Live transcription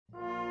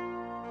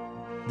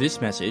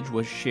This message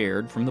was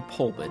shared from the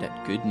pulpit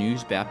at Good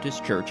News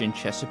Baptist Church in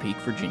Chesapeake,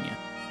 Virginia.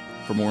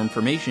 For more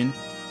information,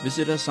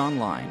 visit us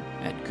online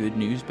at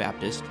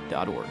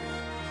goodnewsbaptist.org.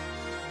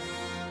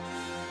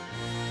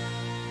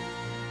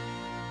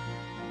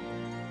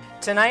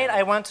 Tonight,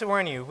 I want to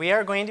warn you, we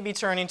are going to be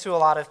turning to a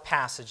lot of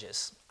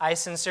passages. I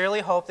sincerely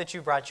hope that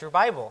you brought your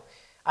Bible.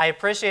 I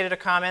appreciated a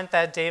comment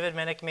that David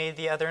Minnick made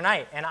the other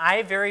night, and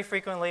I very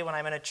frequently, when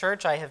I'm in a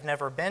church I have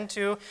never been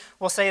to,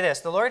 will say this: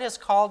 the Lord has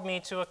called me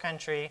to a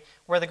country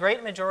where the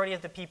great majority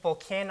of the people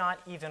cannot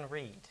even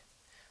read,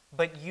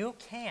 but you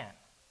can.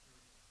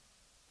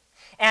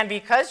 And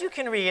because you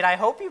can read, I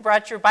hope you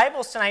brought your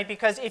Bibles tonight,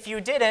 because if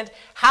you didn't,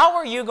 how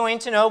are you going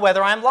to know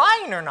whether I'm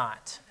lying or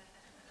not?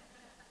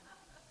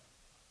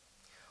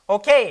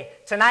 Okay,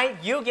 tonight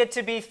you get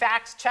to be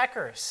fact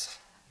checkers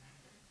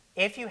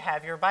if you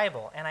have your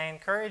Bible. And I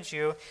encourage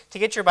you to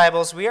get your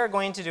Bibles. We are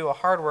going to do a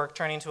hard work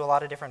turning to a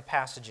lot of different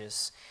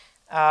passages,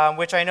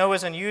 which I know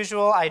is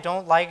unusual. I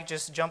don't like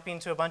just jumping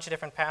to a bunch of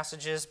different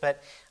passages,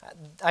 but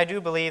I do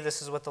believe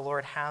this is what the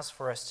Lord has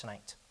for us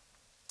tonight.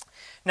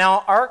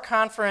 Now, our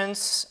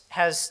conference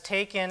has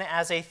taken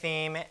as a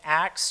theme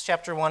Acts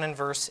chapter 1 and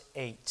verse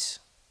 8.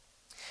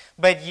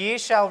 But ye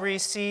shall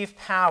receive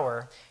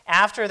power.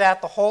 After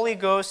that the Holy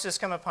Ghost is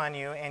come upon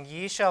you, and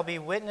ye shall be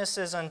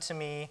witnesses unto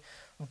me,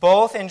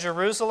 both in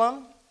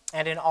Jerusalem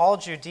and in all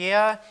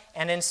Judea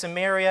and in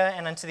Samaria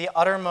and unto the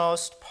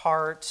uttermost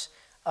part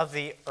of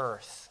the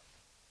earth.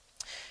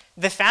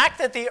 The fact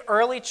that the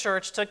early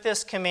church took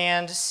this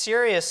command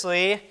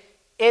seriously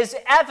is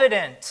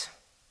evident.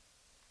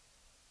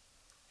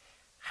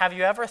 Have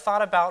you ever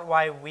thought about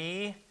why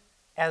we,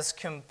 as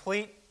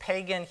complete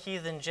pagan,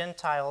 heathen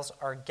Gentiles,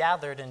 are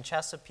gathered in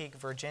Chesapeake,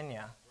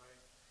 Virginia,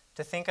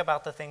 to think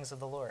about the things of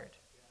the Lord?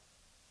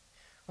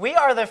 We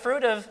are the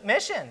fruit of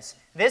missions.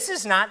 This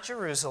is not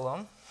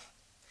Jerusalem.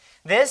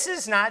 This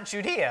is not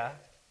Judea.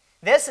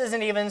 This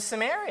isn't even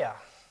Samaria.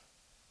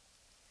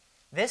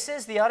 This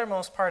is the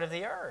uttermost part of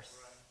the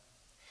earth.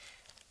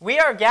 We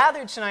are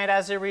gathered tonight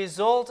as a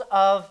result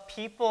of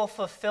people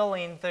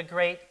fulfilling the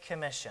Great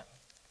Commission.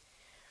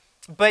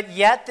 But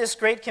yet this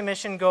Great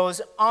Commission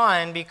goes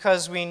on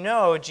because we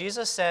know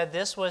Jesus said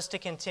this was to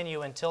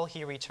continue until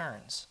he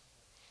returns.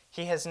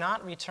 He has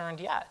not returned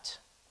yet,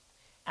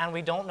 and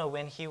we don't know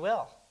when he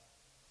will.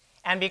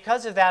 And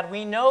because of that,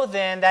 we know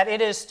then that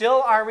it is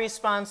still our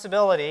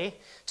responsibility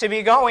to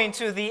be going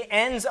to the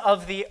ends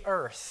of the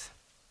earth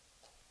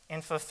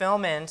in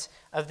fulfillment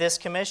of this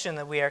commission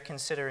that we are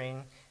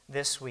considering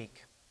this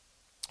week.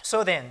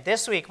 So then,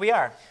 this week we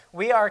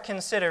are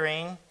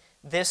considering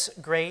this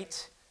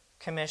Great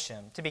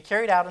Commission to be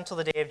carried out until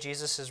the day of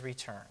Jesus'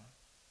 return.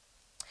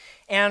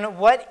 And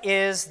what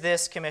is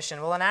this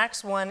commission? Well, in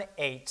Acts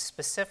 1:8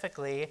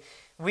 specifically,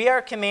 we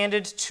are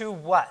commanded to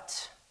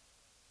what?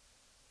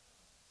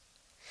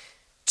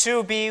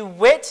 To be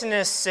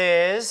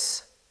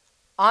witnesses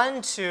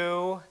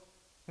unto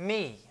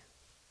me.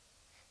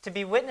 To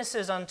be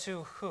witnesses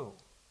unto who?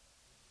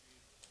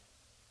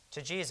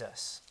 To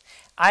Jesus.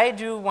 I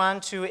do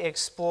want to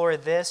explore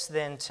this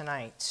then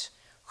tonight.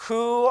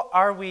 Who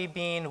are we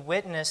being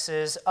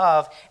witnesses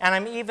of? And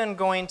I'm even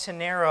going to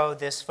narrow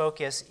this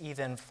focus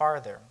even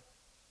farther.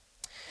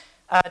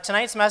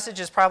 Tonight's message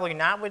is probably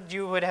not what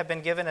you would have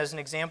been given as an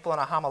example in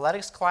a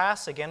homiletics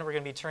class. Again, we're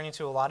going to be turning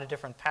to a lot of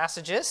different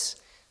passages,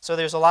 so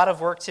there's a lot of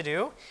work to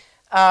do.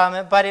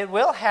 But it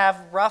will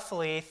have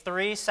roughly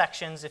 3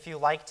 sections if you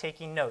like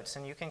taking notes,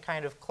 and you can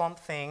kind of clump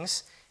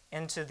things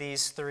into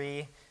these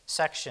 3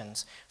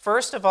 sections.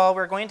 First of all,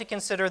 we're going to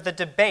consider the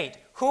debate.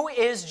 Who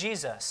is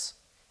Jesus?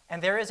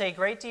 And there is a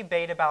great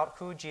debate about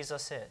who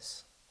Jesus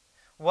is.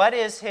 What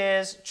is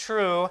his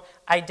true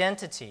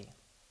identity?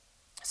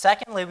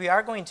 Secondly, we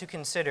are going to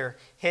consider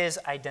his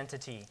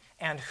identity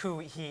and who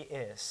he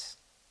is.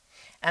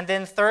 And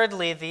then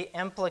thirdly, the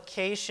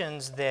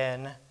implications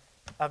then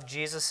of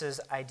Jesus'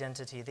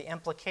 identity, the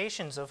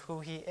implications of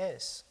who he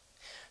is.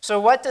 So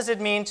what does it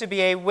mean to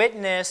be a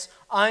witness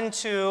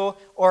unto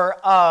or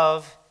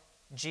of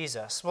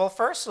Jesus? Well,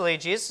 firstly,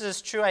 Jesus'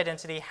 true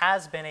identity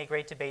has been a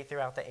great debate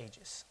throughout the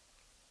ages.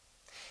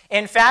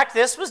 In fact,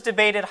 this was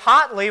debated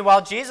hotly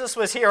while Jesus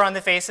was here on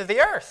the face of the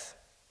earth.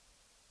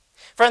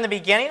 From the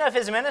beginning of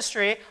his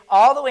ministry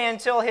all the way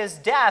until his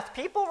death,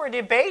 people were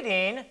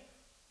debating,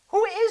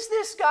 who is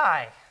this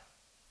guy?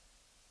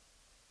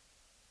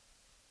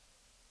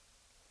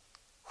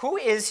 Who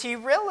is he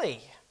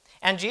really?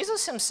 And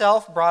Jesus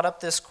himself brought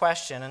up this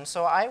question, and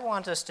so I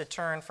want us to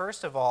turn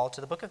first of all to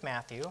the book of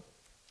Matthew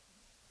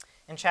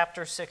in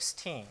chapter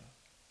 16.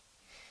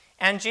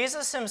 And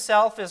Jesus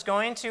himself is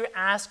going to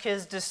ask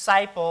his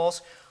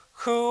disciples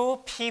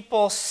who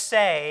people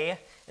say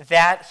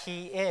that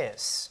he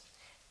is.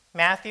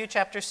 Matthew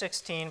chapter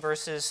 16,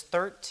 verses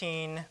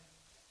 13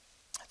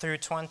 through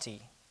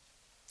 20.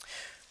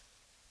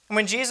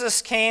 When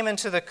Jesus came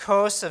into the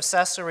coasts of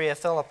Caesarea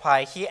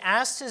Philippi, he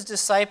asked his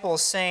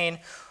disciples, saying,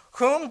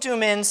 "Whom do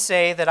men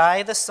say that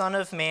I, the Son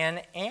of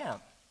Man,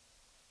 am?"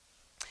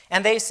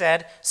 And they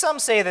said, "Some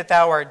say that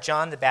thou art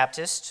John the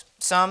Baptist,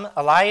 some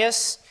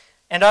Elias,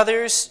 and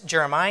others,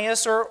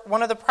 Jeremias, or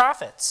one of the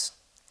prophets.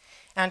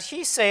 And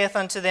he saith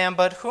unto them,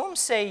 But whom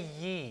say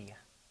ye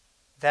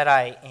that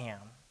I am?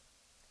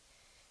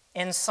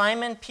 And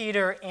Simon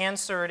Peter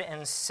answered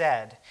and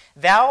said,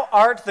 Thou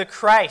art the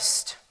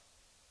Christ,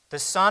 the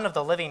Son of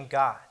the living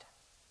God.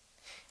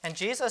 And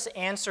Jesus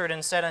answered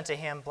and said unto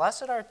him,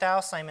 Blessed art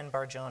thou, Simon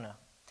Bar-Jonah,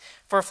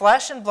 for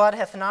flesh and blood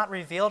hath not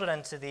revealed it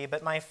unto thee,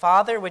 but my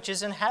Father which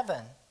is in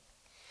heaven.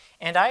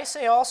 And I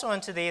say also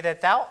unto thee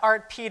that thou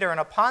art Peter, and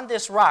upon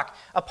this rock,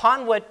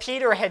 upon what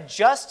Peter had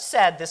just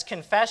said, this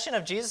confession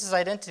of Jesus'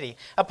 identity,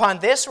 upon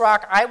this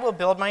rock I will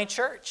build my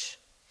church,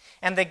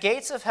 and the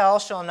gates of hell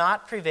shall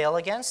not prevail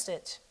against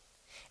it.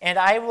 And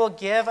I will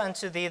give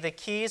unto thee the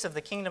keys of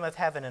the kingdom of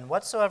heaven, and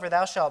whatsoever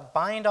thou shalt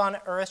bind on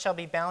earth shall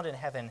be bound in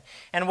heaven,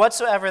 and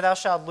whatsoever thou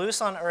shalt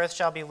loose on earth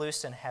shall be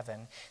loosed in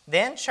heaven.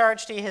 Then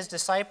charged he his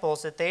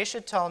disciples that they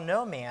should tell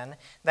no man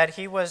that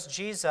he was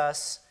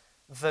Jesus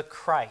the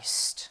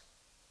Christ.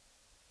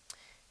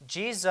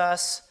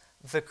 Jesus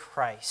the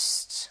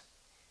Christ.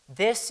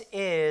 This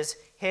is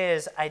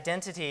his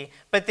identity,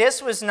 but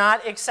this was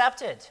not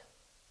accepted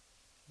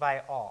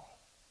by all.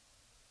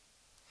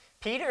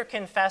 Peter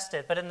confessed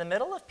it, but in the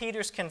middle of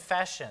Peter's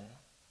confession,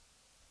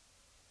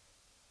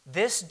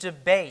 this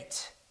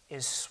debate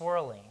is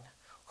swirling.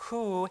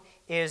 Who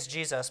is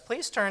Jesus?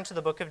 Please turn to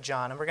the book of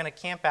John, and we're going to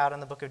camp out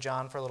in the book of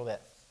John for a little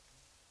bit.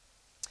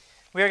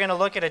 We are going to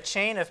look at a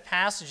chain of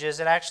passages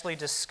that actually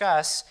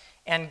discuss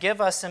and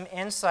give us some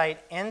insight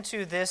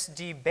into this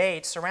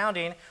debate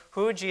surrounding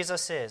who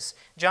Jesus is.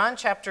 John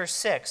chapter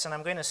 6, and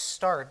I'm going to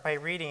start by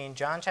reading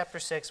John chapter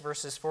 6,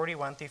 verses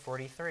 41 through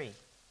 43.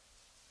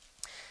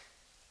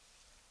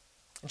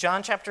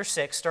 John chapter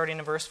 6, starting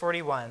in verse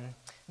 41.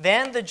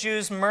 Then the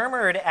Jews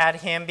murmured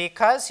at him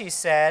because he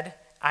said,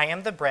 I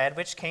am the bread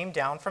which came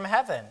down from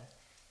heaven.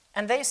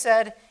 And they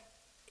said,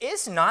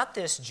 Is not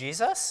this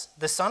Jesus,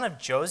 the son of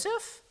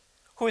Joseph,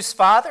 whose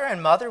father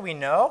and mother we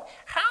know?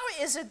 How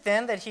is it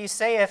then that he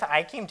saith,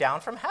 I came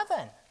down from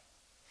heaven?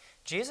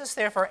 Jesus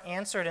therefore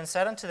answered and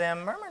said unto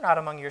them, Murmur not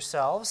among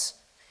yourselves.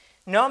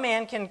 No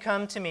man can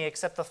come to me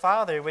except the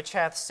Father which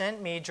hath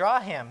sent me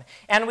draw him.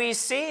 And we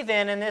see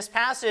then in this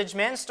passage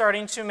men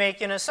starting to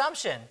make an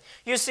assumption.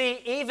 You see,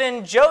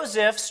 even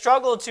Joseph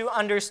struggled to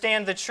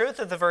understand the truth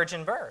of the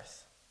virgin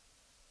birth.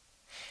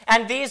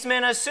 And these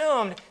men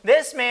assumed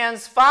this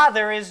man's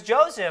father is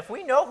Joseph.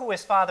 We know who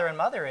his father and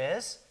mother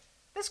is.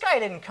 This guy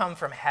didn't come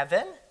from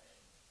heaven.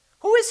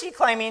 Who is he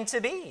claiming to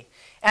be?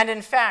 And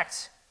in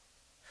fact,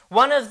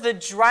 one of the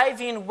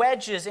driving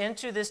wedges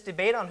into this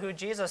debate on who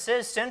Jesus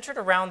is centered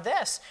around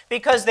this,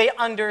 because they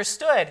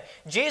understood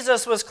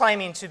Jesus was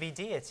claiming to be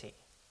deity.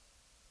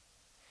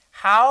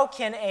 How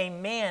can a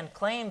man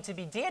claim to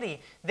be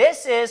deity?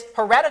 This is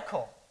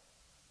heretical.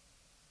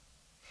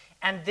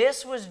 And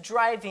this was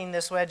driving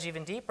this wedge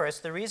even deeper. It's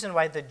the reason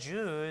why the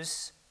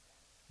Jews,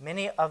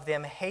 many of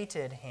them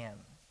hated him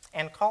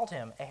and called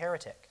him a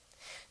heretic.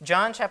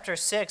 John chapter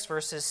 6,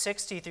 verses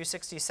 60 through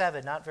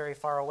 67, not very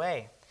far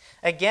away.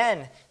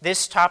 Again,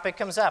 this topic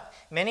comes up.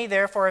 Many,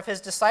 therefore, of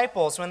his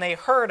disciples, when they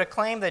heard a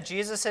claim that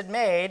Jesus had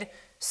made,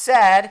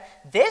 said,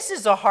 This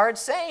is a hard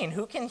saying.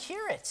 Who can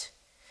hear it?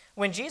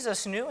 When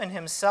Jesus knew in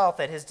himself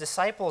that his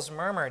disciples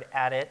murmured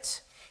at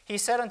it, he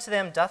said unto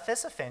them, Doth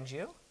this offend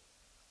you?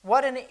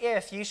 What and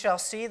if ye shall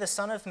see the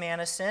Son of Man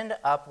ascend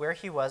up where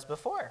he was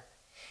before?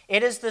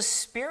 It is the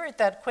Spirit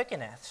that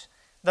quickeneth.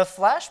 The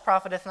flesh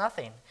profiteth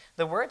nothing.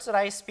 The words that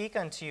I speak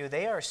unto you,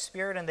 they are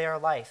spirit and they are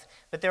life.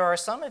 But there are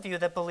some of you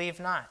that believe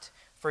not.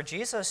 For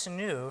Jesus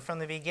knew from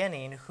the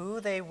beginning who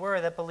they were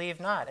that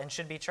believed not and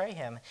should betray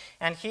him.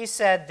 And he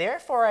said,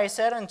 Therefore I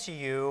said unto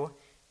you,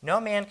 no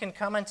man can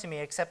come unto me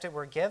except it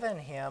were given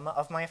him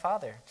of my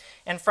Father.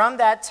 And from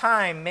that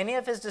time many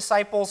of his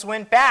disciples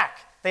went back.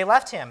 They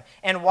left him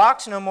and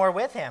walked no more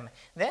with him.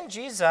 Then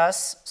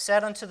Jesus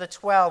said unto the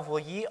 12, Will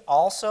ye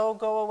also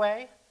go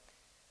away?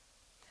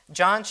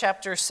 John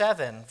chapter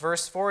 7,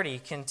 verse 40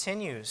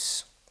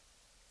 continues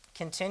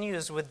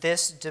with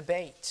this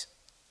debate.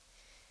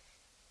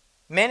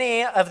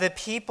 Many of the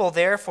people,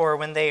 therefore,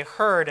 when they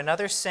heard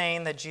another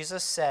saying that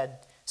Jesus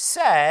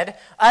said,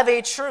 Of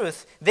a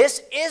truth,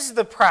 this is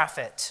the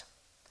prophet.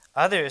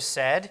 Others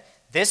said,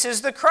 This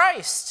is the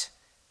Christ.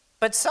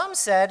 But some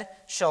said,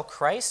 Shall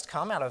Christ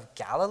come out of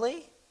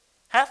Galilee?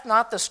 Hath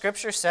not the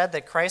Scripture said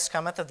that Christ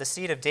cometh of the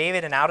seed of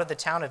David and out of the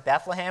town of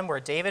Bethlehem where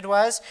David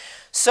was?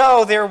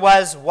 So there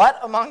was what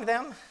among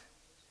them?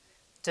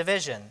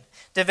 Division.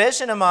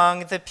 Division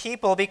among the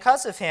people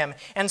because of him.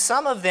 And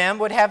some of them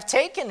would have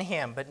taken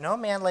him, but no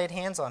man laid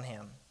hands on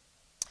him.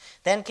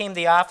 Then came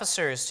the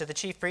officers to the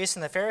chief priests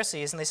and the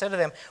Pharisees, and they said to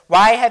them,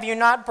 Why have you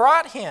not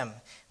brought him?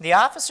 The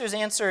officers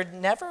answered,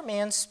 Never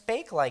man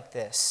spake like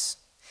this.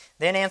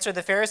 Then answered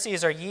the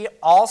Pharisees, Are ye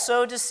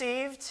also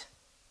deceived?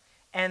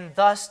 And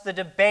thus the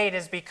debate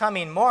is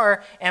becoming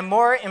more and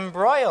more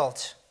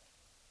embroiled.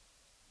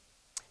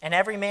 And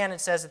every man,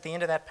 it says at the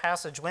end of that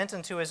passage, went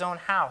into his own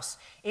house,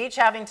 each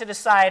having to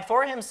decide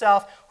for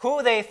himself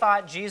who they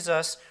thought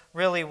Jesus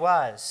really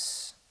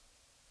was.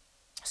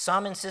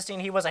 Some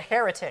insisting he was a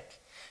heretic,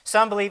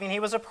 Some believing he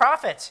was a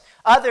prophet.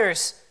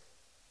 Others,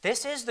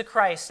 this is the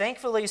Christ.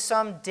 Thankfully,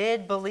 some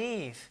did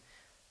believe.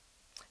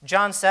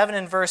 John 7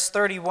 and verse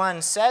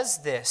 31 says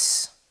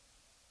this.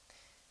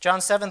 John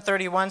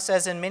 7:31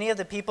 says, "And many of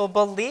the people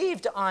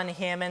believed on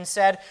him and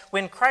said,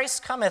 When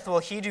Christ cometh, will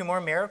he do more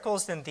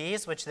miracles than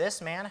these which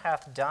this man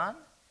hath done?"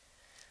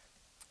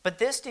 But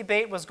this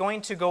debate was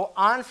going to go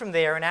on from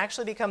there and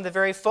actually become the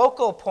very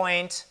focal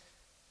point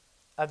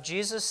of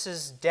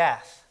Jesus'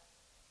 death.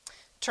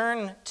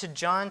 Turn to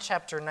John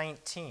chapter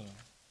 19.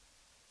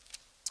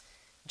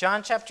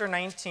 John chapter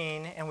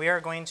 19, and we are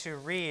going to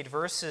read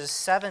verses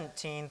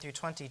 17 through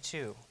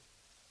 22.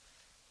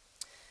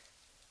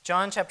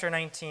 John chapter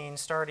 19,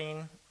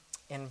 starting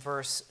in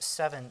verse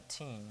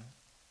 17.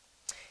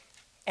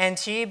 "And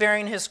he,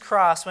 bearing his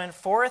cross, went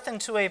forth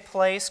into a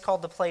place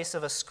called the place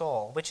of a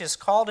skull, which is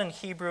called in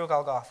Hebrew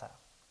Golgotha,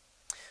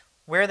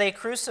 where they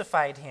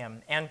crucified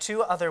him, and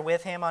two other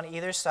with him on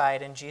either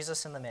side, and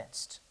Jesus in the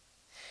midst.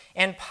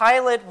 And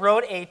Pilate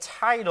wrote a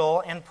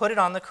title and put it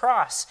on the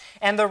cross.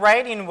 And the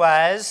writing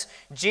was,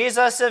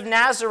 Jesus of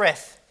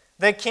Nazareth,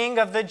 the King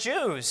of the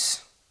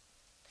Jews.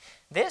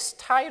 This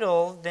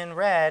title then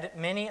read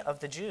many of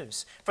the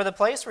Jews. For the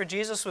place where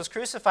Jesus was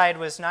crucified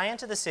was nigh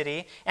unto the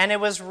city, and it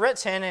was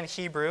written in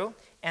Hebrew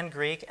and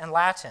Greek and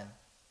Latin.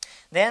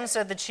 Then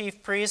said the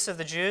chief priests of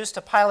the Jews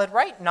to Pilate,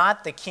 Write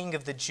not the King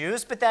of the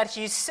Jews, but that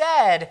he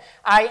said,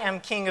 I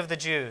am King of the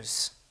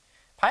Jews.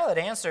 Pilate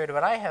answered,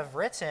 What I have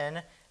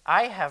written,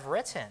 I have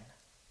written.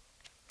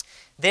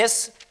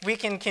 This, we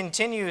can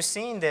continue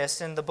seeing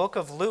this in the book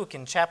of Luke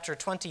in chapter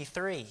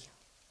 23.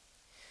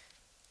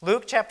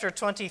 Luke chapter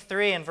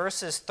 23 and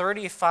verses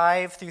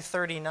 35 through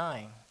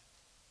 39.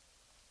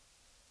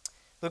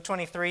 Luke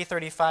 23,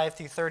 35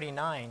 through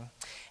 39.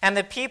 And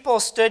the people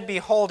stood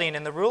beholding,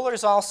 and the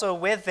rulers also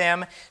with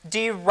them,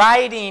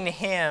 deriding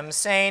him,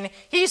 saying,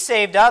 He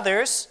saved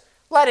others,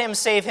 let him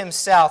save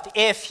himself,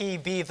 if he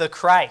be the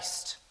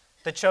Christ,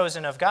 the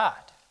chosen of God.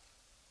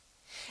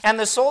 And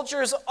the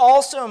soldiers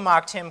also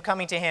mocked him,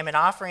 coming to him and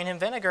offering him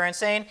vinegar, and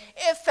saying,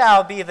 If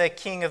thou be the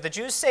King of the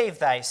Jews, save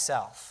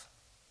thyself.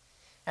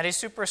 And a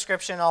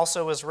superscription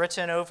also was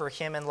written over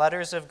him in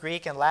letters of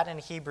Greek and Latin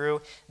and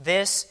Hebrew,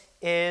 This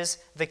is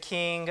the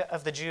King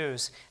of the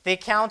Jews. The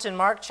account in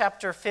Mark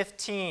chapter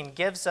 15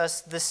 gives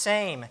us the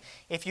same.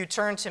 If you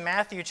turn to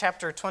Matthew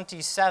chapter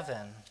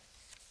 27.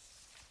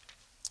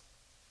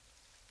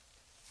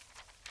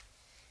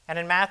 And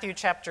in Matthew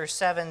chapter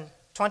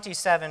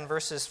 27,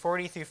 verses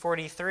 40 through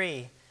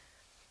 43,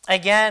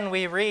 again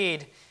we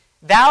read,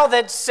 Thou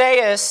that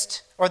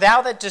sayest, or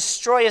thou that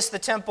destroyest the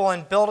temple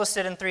and buildest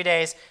it in 3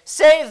 days,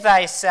 save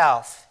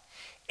thyself.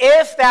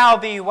 If thou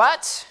be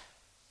what?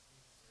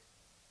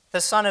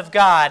 The Son of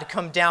God,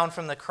 come down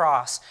from the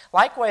cross.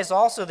 Likewise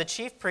also the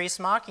chief priests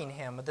mocking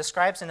him. The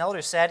scribes and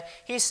elders said,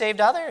 He saved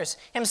others.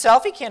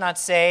 Himself he cannot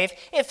save.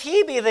 If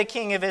he be the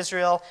King of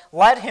Israel,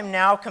 let him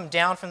now come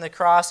down from the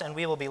cross, and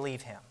we will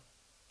believe him.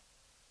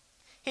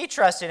 He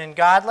trusted in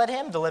God, let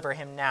him deliver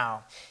him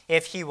now,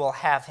 if he will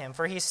have him.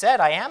 For he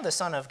said, I am the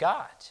Son of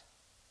God.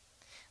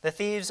 The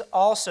thieves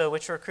also,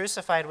 which were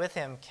crucified with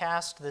him,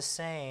 cast the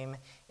same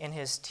in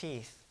his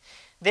teeth.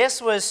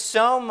 This was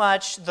so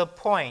much the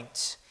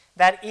point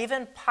that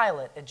even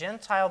Pilate, a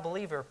Gentile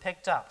believer,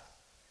 picked up,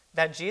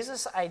 that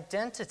Jesus'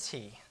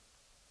 identity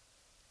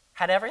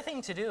had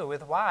everything to do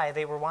with why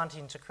they were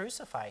wanting to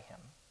crucify him.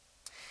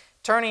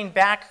 Turning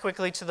back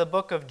quickly to the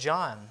book of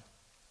John,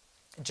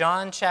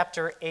 John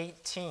chapter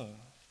 18.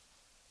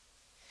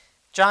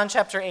 John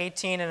chapter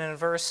 18 and in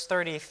verse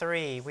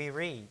 33 we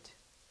read,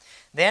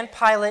 Then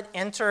Pilate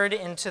entered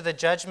into the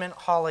judgment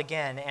hall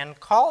again and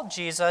called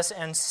Jesus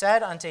and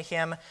said unto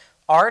him,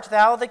 Art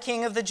thou the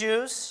King of the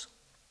Jews?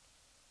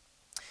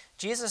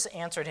 Jesus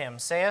answered him,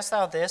 Sayest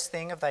thou this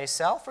thing of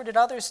thyself, or did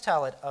others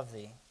tell it of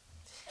thee?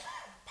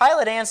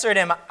 Pilate answered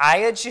him, I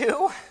a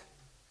Jew?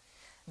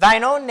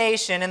 Thine own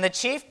nation and the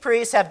chief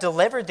priests have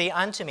delivered thee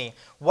unto me.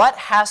 What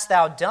hast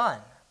thou done?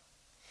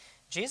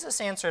 Jesus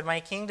answered, My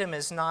kingdom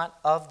is not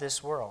of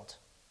this world.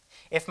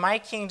 If my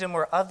kingdom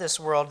were of this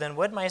world, then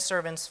would my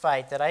servants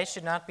fight, that I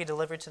should not be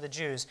delivered to the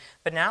Jews.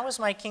 But now is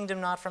my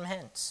kingdom not from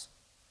hence.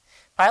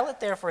 Pilate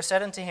therefore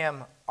said unto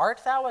him,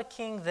 Art thou a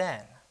king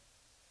then?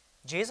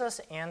 Jesus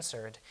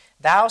answered,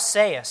 Thou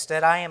sayest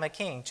that I am a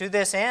king. To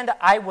this end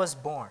I was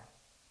born.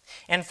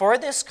 And for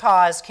this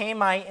cause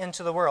came I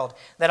into the world,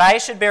 that I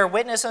should bear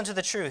witness unto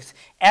the truth.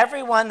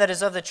 Everyone that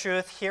is of the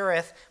truth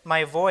heareth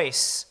my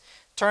voice.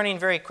 Turning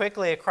very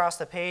quickly across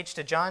the page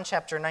to John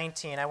chapter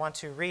 19, I want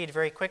to read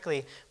very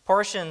quickly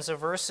portions of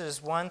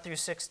verses 1 through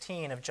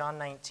 16 of John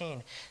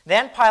 19.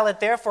 Then Pilate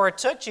therefore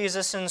took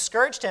Jesus and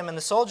scourged him, and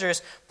the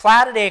soldiers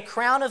platted a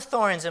crown of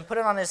thorns and put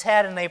it on his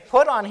head, and they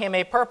put on him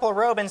a purple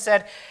robe and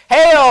said,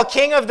 Hail,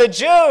 King of the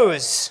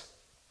Jews!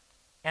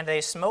 And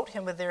they smote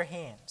him with their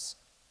hands.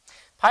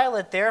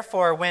 Pilate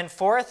therefore went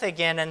forth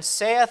again and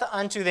saith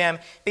unto them,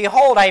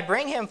 Behold, I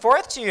bring him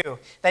forth to you,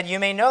 that you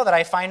may know that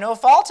I find no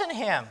fault in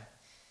him.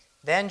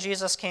 Then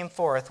Jesus came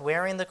forth,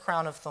 wearing the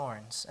crown of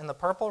thorns and the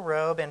purple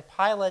robe, and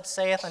Pilate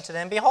saith unto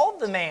them, Behold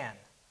the man.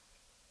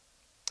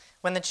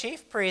 When the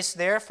chief priests,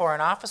 therefore,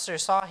 and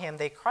officers saw him,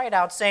 they cried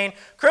out, saying,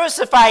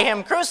 "Crucify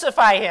him!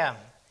 Crucify him!"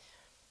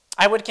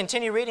 I would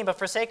continue reading, but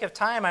for sake of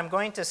time, I'm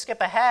going to skip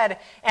ahead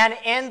and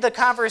end the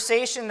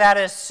conversation that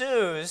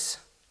ensues.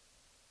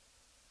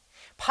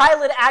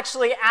 Pilate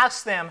actually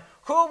asks them,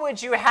 "Who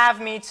would you have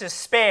me to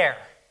spare?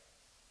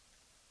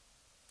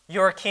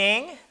 Your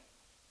king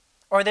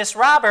or this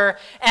robber?"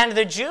 And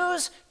the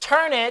Jews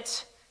turn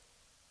it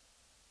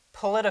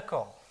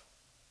political.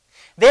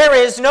 There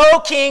is no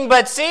king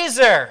but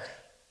Caesar.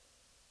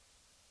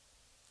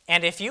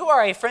 And if you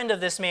are a friend of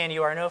this man,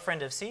 you are no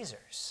friend of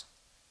Caesar's.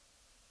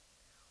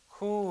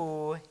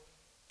 Who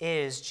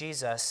is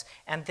Jesus?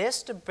 And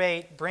this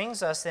debate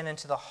brings us then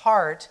into the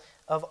heart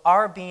of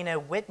our being a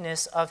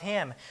witness of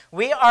him.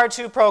 We are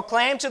to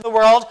proclaim to the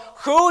world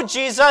who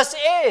Jesus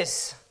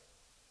is.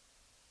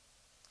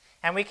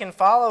 And we can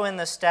follow in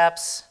the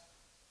steps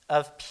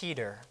of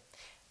Peter.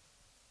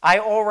 I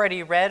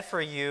already read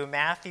for you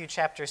Matthew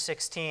chapter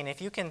 16.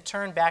 If you can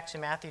turn back to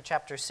Matthew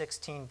chapter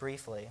 16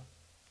 briefly.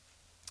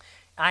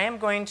 I am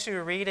going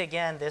to read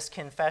again this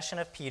confession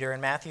of Peter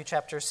in Matthew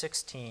chapter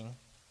 16.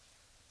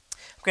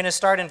 I'm going to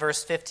start in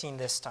verse 15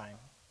 this time.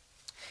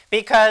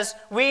 Because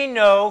we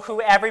know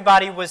who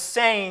everybody was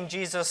saying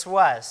Jesus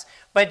was.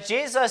 But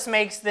Jesus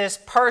makes this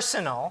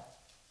personal.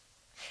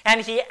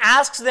 And he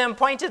asks them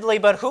pointedly,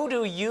 "But who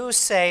do you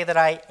say that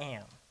I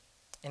am?"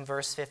 In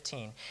verse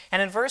 15.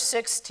 And in verse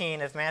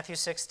 16 of Matthew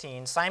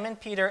 16, Simon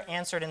Peter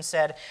answered and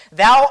said,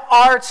 "Thou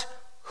art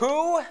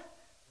who?"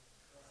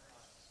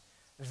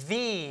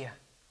 The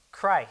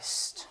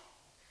Christ.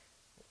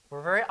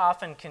 We're very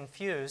often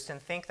confused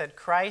and think that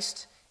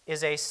Christ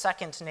is a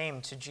second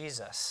name to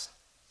Jesus.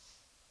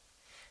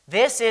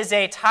 This is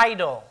a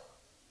title.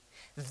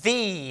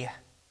 The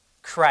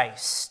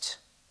Christ,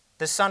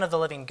 the Son of the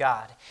living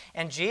God.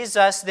 And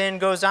Jesus then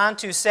goes on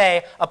to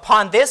say,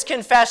 upon this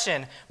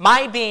confession,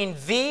 my being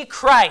the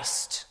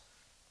Christ,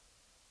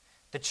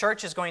 the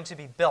church is going to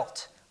be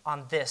built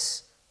on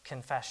this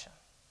confession.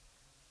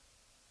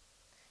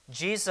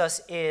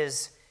 Jesus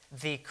is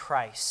the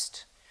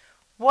Christ.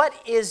 What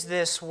is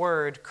this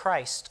word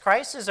Christ?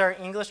 Christ is our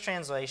English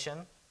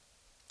translation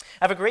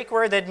of a Greek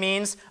word that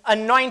means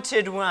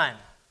anointed one.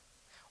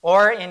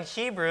 Or in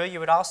Hebrew, you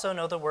would also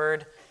know the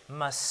word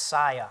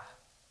Messiah.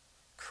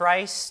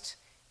 Christ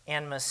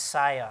and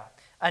Messiah.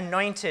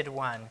 Anointed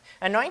one.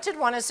 Anointed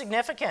one is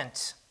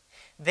significant.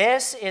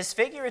 This is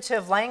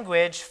figurative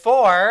language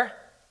for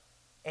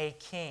a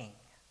king.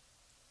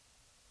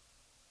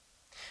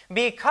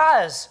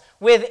 Because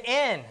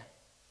within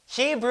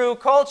Hebrew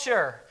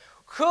culture,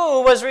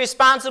 who was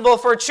responsible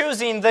for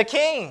choosing the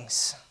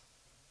kings?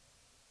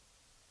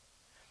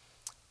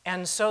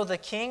 And so the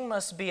king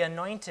must be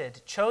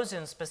anointed,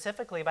 chosen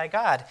specifically by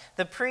God.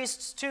 The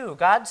priests too,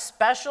 God's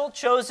special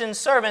chosen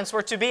servants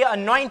were to be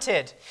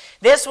anointed.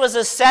 This was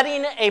a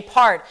setting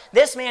apart.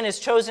 This man is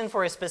chosen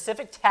for a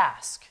specific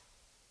task.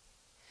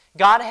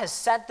 God has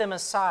set them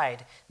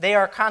aside. They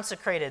are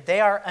consecrated.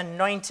 They are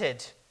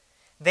anointed.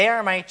 They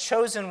are my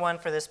chosen one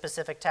for this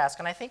specific task.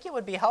 And I think it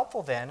would be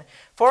helpful then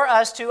for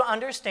us to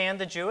understand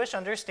the Jewish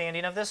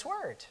understanding of this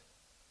word.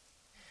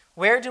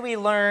 Where do we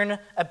learn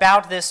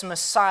about this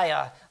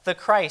Messiah, the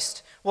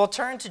Christ? We'll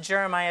turn to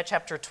Jeremiah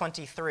chapter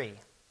 23.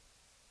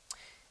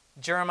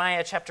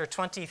 Jeremiah chapter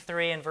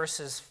 23 and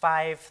verses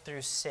 5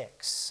 through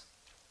 6.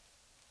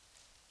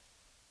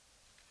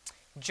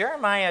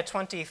 Jeremiah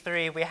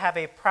 23, we have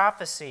a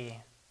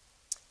prophecy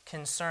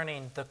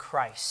concerning the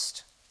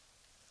Christ.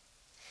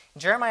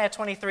 Jeremiah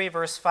 23,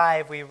 verse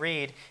 5, we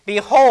read,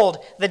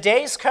 "Behold, the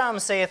days come,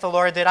 saith the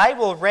Lord, that I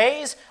will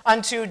raise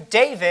unto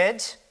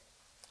David,"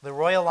 the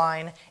royal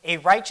line, "a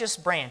righteous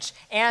branch,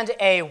 and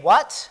a"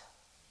 what?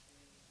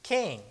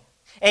 King.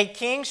 "A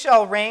king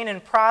shall reign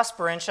and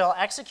prosper, and shall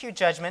execute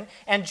judgment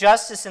and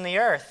justice in the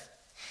earth.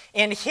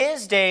 In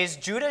his days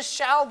Judah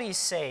shall be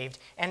saved,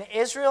 and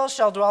Israel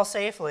shall dwell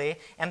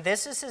safely, and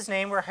this is his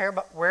name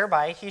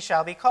whereby he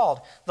shall be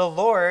called, the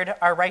Lord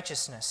our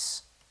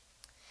righteousness."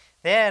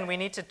 Then we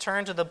need to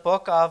turn to the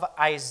book of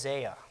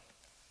Isaiah.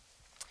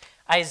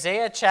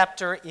 Isaiah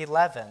chapter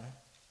 11,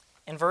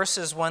 in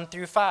verses 1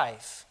 through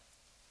 5.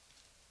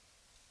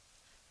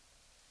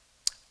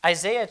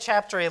 Isaiah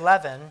chapter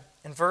 11,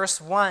 in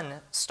verse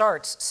 1,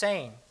 starts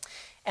saying,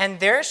 "And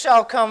there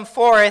shall come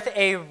forth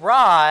a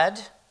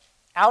rod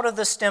out of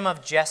the stem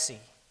of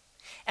Jesse,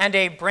 and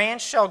a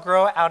branch shall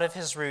grow out of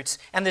his roots,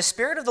 and the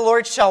Spirit of the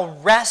Lord shall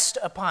rest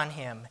upon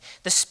him,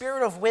 the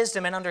Spirit of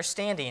wisdom and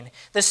understanding,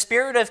 the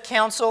Spirit of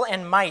counsel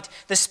and might,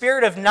 the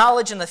Spirit of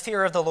knowledge and the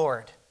fear of the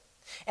Lord.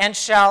 And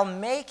shall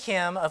make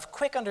him of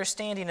quick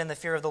understanding in the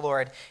fear of the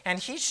Lord. And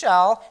he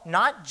shall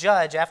not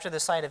judge after the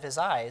sight of his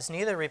eyes,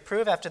 neither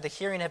reprove after the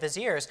hearing of his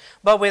ears,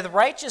 but with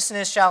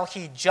righteousness shall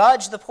he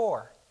judge the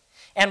poor,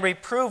 and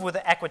reprove with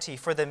equity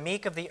for the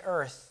meek of the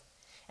earth.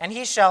 And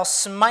he shall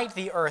smite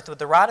the earth with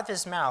the rod of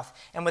his mouth,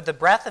 and with the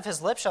breath of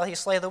his lips shall he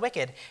slay the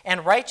wicked.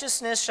 And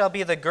righteousness shall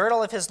be the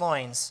girdle of his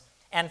loins,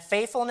 and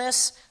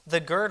faithfulness the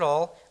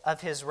girdle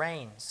of his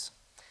reins."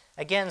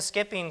 Again,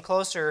 skipping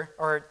closer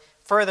or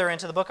further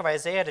into the book of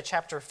Isaiah to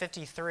chapter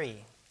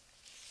 53.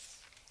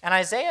 In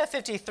Isaiah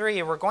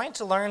 53, we're going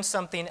to learn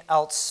something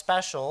else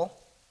special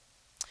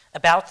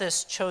about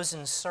this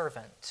chosen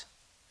servant.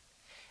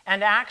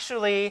 And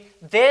actually,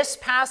 this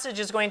passage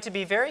is going to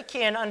be very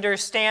key in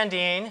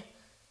understanding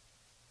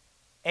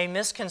a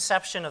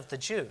misconception of the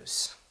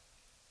Jews.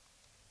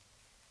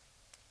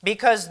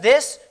 Because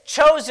this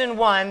chosen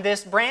one,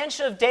 this branch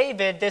of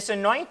David, this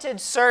anointed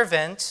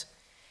servant,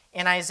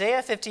 in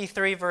Isaiah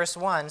 53 verse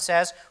 1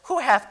 says, "Who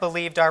hath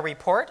believed our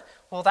report?"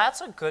 Well, that's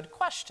a good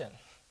question.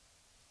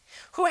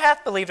 Who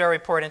hath believed our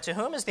report, and to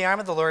whom is the arm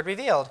of the Lord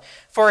revealed?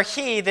 For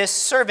he, this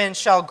servant,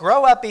 shall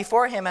grow up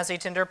before him as a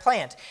tender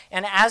plant,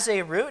 and as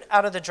a root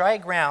out of the dry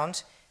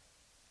ground.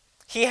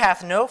 He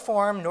hath no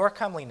form nor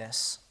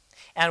comeliness.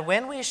 And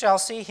when we shall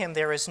see him,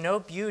 there is no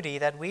beauty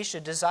that we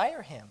should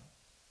desire him.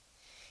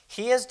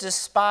 He is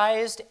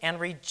despised and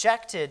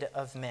rejected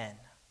of men,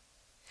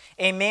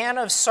 a man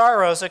of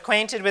sorrows,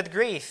 acquainted with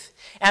grief.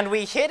 And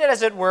we hid,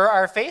 as it were,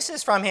 our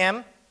faces from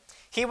him.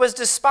 He was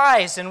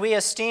despised, and we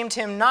esteemed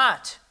him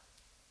not.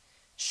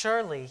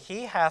 Surely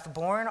he hath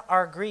borne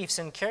our griefs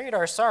and carried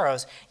our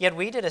sorrows, yet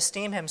we did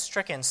esteem him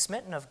stricken,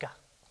 smitten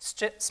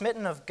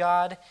of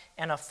God,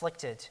 and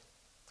afflicted.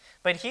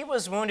 But he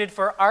was wounded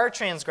for our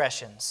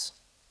transgressions.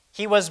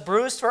 He was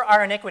bruised for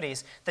our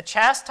iniquities. The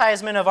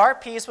chastisement of our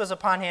peace was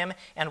upon him,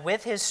 and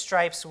with his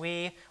stripes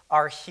we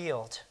are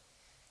healed.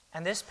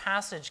 And this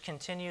passage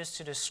continues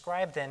to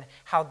describe then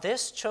how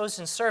this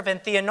chosen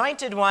servant, the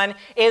anointed one,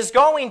 is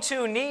going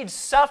to need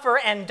suffer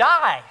and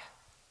die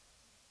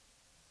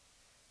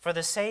for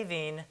the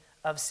saving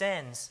of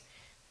sins.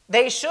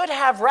 They should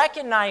have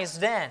recognized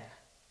then,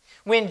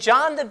 when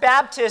John the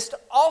Baptist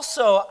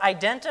also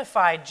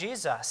identified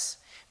Jesus,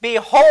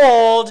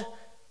 "Behold,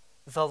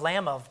 the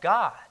Lamb of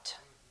God."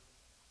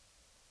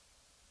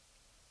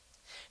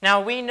 Now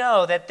we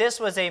know that this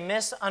was a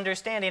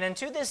misunderstanding, and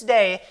to this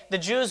day, the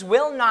Jews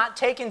will not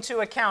take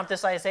into account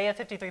this Isaiah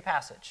 53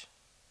 passage.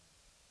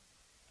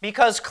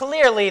 Because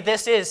clearly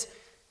this is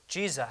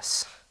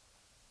Jesus,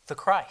 the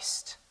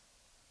Christ.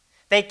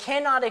 They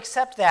cannot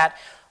accept that,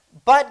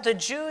 but the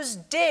Jews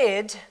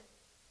did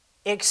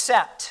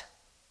accept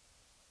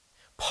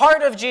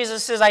part of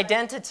Jesus'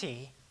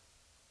 identity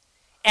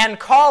and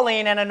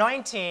calling and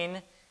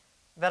anointing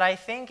that I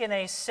think in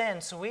a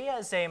sense we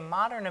as a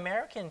modern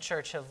American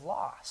church have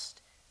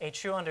lost a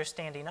true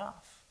understanding of.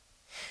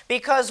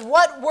 Because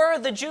what were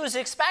the Jews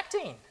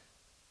expecting?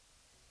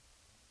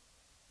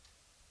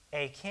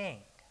 A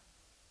king.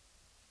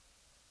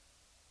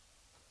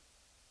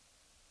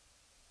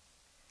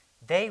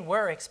 They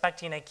were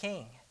expecting a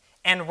king,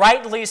 and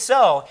rightly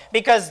so,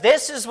 because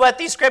this is what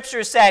the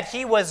scriptures said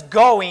he was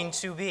going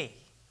to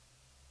be: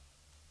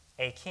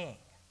 a king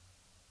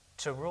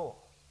to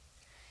rule.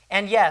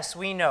 And yes,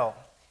 we know,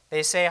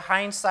 they say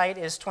hindsight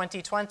is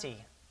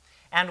 20/20.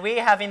 And we,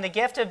 having the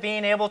gift of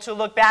being able to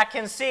look back,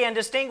 can see and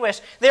distinguish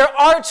there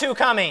are two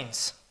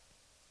comings.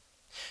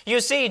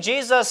 You see,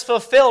 Jesus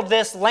fulfilled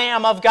this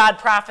Lamb of God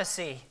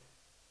prophecy.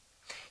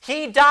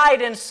 He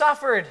died and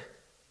suffered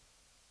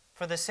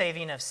for the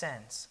saving of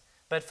sins.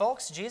 But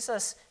folks,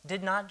 Jesus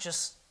did not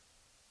just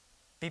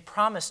be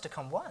promised to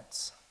come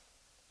once.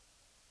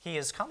 He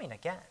is coming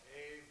again.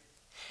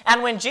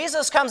 And when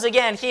Jesus comes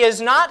again, he is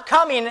not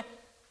coming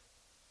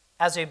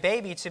as a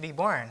baby to be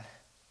born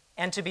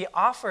and to be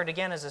offered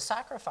again as a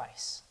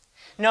sacrifice.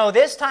 No,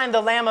 this time the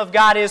Lamb of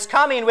God is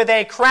coming with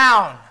a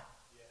crown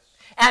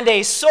and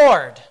a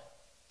sword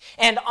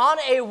and on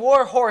a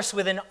war horse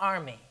with an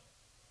army.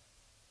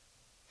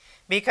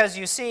 Because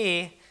you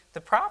see, the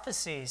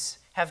prophecies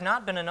have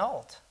not been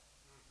annulled.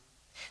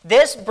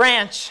 This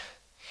branch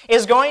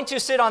is going to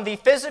sit on the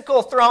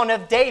physical throne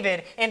of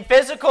David in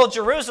physical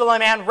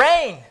Jerusalem and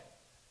reign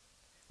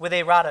with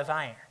a rod of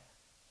iron.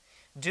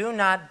 Do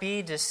not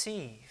be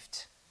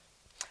deceived.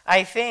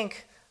 I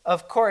think,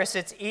 of course,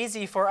 it's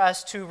easy for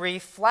us to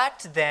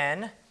reflect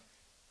then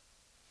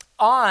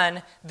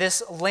on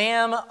this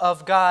Lamb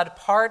of God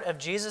part of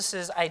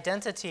Jesus'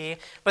 identity,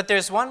 but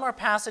there's one more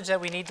passage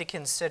that we need to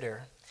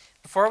consider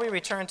before we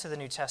return to the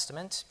New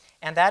Testament,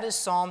 and that is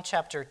Psalm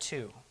chapter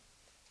 2.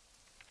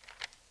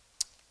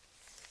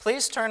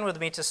 Please turn with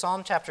me to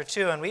Psalm chapter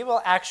 2, and we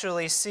will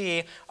actually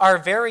see our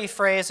very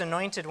phrase,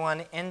 anointed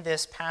one, in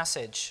this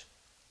passage.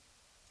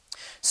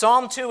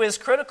 Psalm 2 is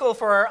critical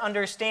for our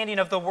understanding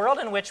of the world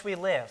in which we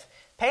live.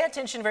 Pay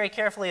attention very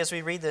carefully as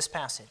we read this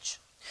passage.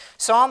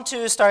 Psalm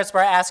 2 starts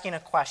by asking a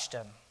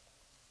question.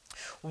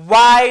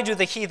 Why do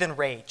the heathen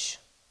rage,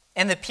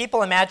 and the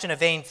people imagine a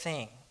vain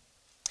thing?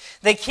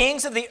 The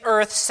kings of the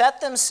earth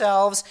set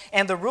themselves,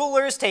 and the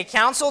rulers take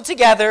counsel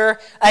together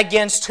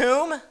against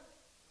whom?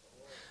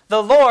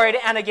 The Lord,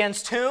 and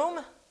against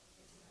whom?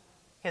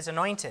 His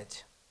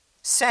anointed,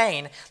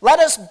 saying, let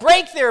us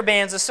break their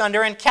bands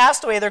asunder and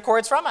cast away their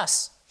cords from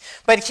us.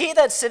 But he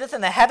that sitteth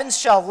in the heavens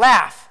shall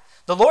laugh.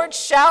 The Lord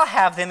shall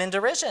have them in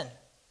derision.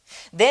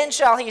 Then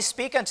shall he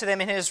speak unto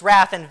them in his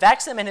wrath and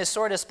vex them in his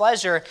sore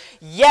displeasure.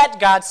 Yet,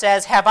 God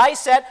says, have I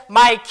set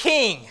my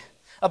king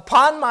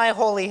upon my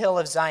holy hill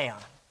of Zion.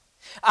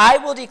 I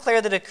will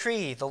declare the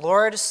decree. The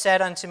Lord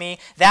said unto me,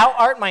 Thou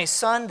art my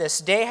son, this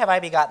day have I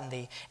begotten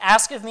thee.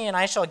 Ask of me, and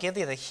I shall give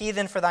thee the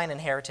heathen for thine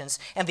inheritance,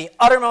 and the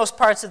uttermost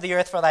parts of the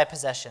earth for thy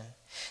possession.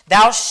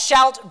 Thou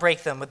shalt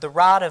break them with the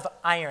rod of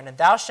iron, and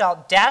thou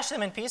shalt dash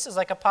them in pieces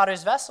like a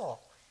potter's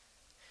vessel.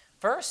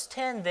 Verse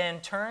 10 then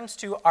turns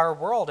to our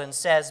world and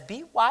says,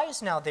 Be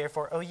wise now,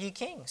 therefore, O ye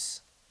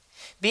kings.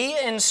 Be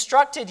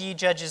instructed, ye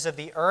judges of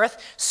the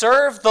earth.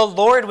 Serve the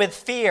Lord with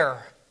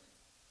fear,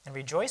 and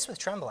rejoice with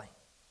trembling.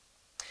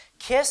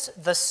 Kiss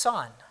the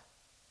Son,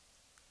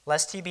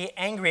 lest he be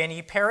angry and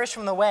ye perish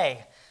from the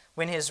way,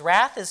 when his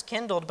wrath is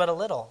kindled but a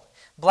little.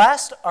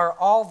 Blessed are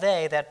all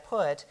they that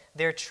put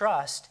their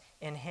trust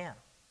in him.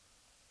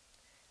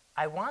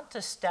 I want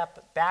to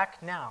step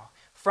back now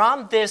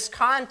from this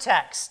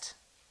context.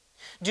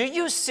 Do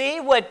you see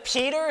what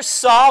Peter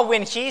saw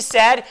when he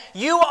said,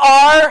 You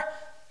are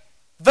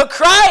the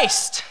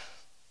Christ?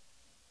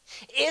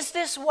 Is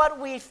this what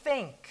we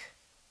think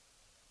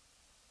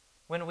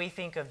when we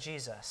think of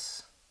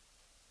Jesus?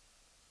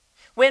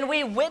 When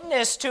we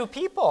witness to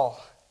people,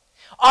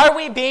 are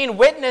we being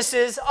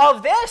witnesses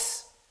of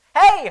this?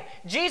 Hey,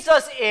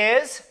 Jesus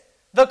is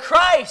the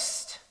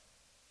Christ,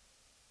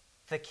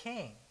 the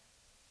King.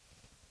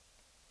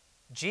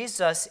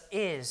 Jesus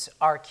is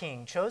our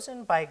King,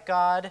 chosen by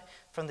God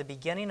from the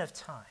beginning of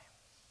time,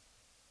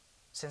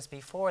 since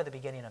before the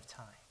beginning of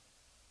time,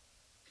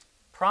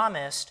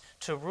 promised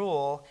to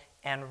rule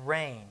and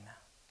reign.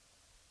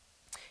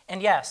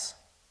 And yes,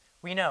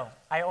 we know,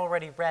 I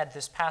already read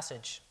this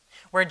passage,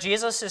 where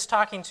Jesus is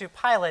talking to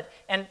Pilate,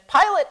 and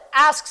Pilate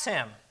asks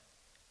him,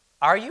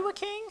 Are you a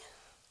king?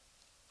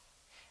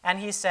 And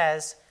he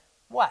says,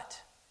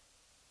 What?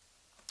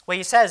 Well,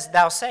 he says,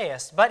 Thou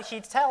sayest, but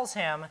he tells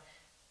him,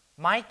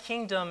 My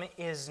kingdom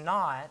is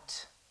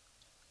not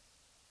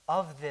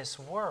of this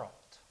world.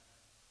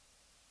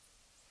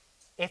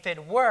 If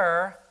it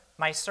were,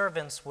 my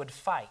servants would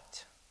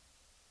fight.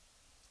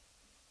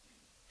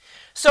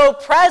 So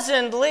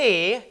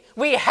presently,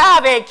 we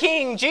have a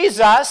King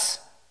Jesus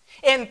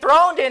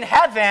enthroned in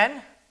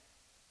heaven,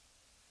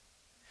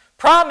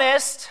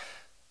 promised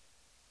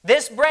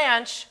this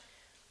branch,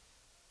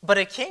 but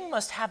a king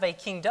must have a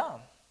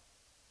kingdom.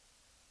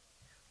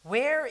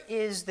 Where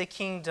is the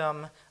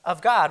kingdom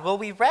of God? Well,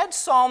 we read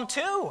Psalm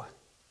 2.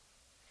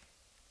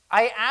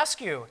 I ask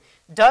you,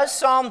 does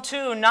Psalm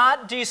 2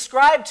 not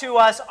describe to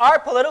us our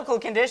political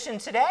condition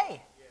today?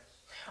 Yes.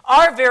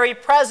 Our very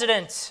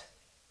president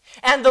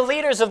and the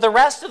leaders of the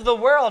rest of the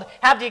world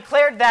have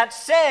declared that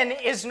sin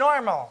is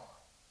normal.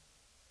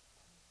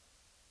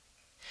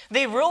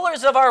 The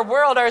rulers of our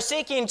world are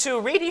seeking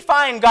to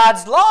redefine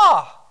God's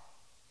law.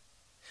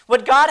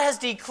 What God has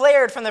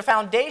declared from the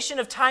foundation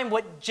of time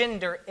what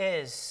gender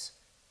is.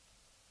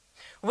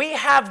 We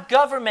have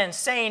governments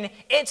saying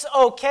it's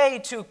okay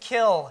to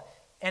kill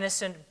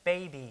innocent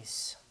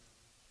babies.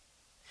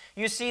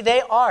 You see,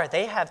 they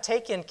have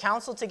taken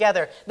counsel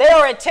together. They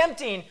are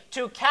attempting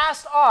to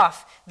cast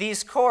off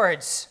these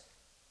cords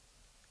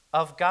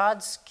of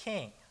God's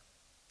King.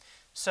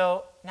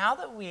 So now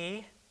that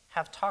we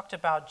have talked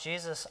about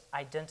Jesus'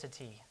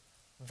 identity,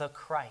 the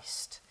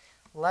Christ,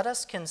 let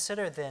us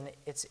consider then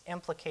its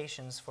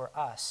implications for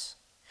us.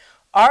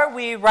 Are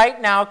we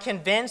right now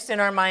convinced in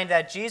our mind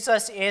that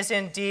Jesus is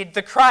indeed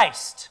the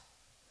Christ?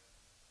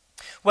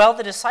 Well,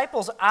 the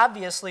disciples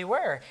obviously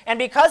were. And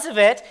because of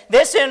it,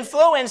 this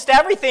influenced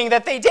everything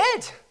that they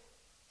did.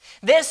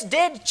 This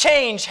did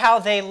change how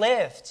they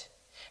lived.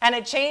 And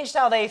it changed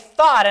how they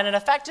thought, and it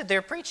affected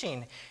their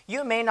preaching.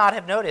 You may not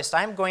have noticed.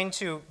 I'm going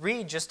to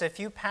read just a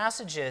few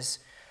passages.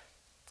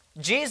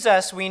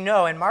 Jesus, we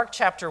know, in Mark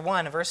chapter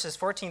 1, verses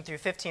 14 through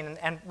 15,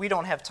 and we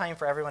don't have time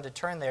for everyone to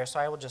turn there, so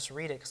I will just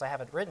read it because I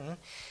have it written.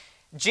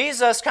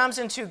 Jesus comes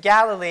into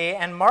Galilee,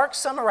 and Mark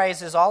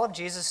summarizes all of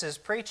Jesus'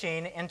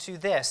 preaching into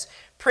this: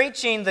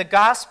 preaching the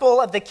gospel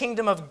of the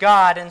kingdom of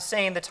God and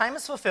saying, the time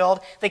is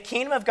fulfilled, the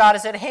kingdom of God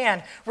is at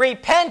hand.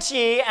 Repent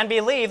ye and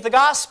believe the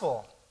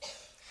gospel.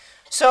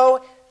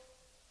 So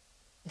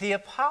the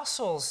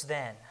apostles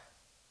then,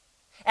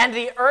 and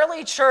the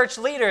early church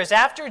leaders,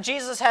 after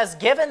Jesus has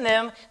given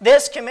them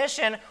this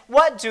commission,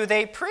 what do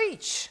they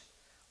preach?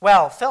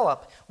 Well,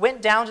 Philip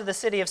went down to the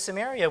city of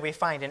Samaria, we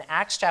find in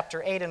Acts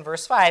chapter 8 and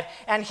verse 5,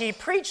 and he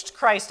preached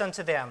Christ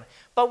unto them.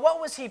 But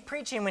what was he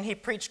preaching when he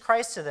preached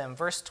Christ to them?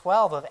 Verse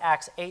 12 of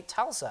Acts 8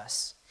 tells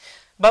us.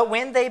 But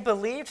when they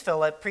believed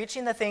Philip,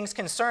 preaching the things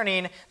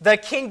concerning the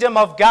kingdom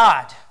of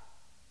God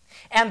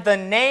and the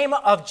name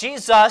of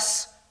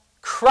Jesus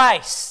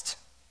Christ,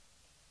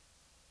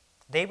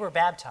 they were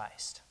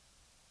baptized,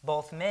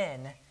 both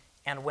men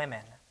and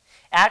women.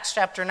 Acts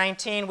chapter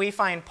 19, we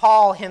find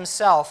Paul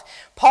himself.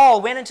 Paul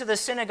went into the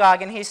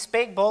synagogue and he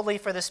spake boldly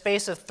for the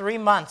space of 3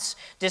 months,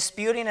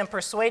 disputing and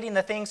persuading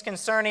the things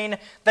concerning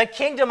the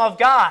kingdom of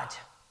God.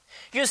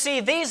 You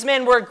see, these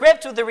men were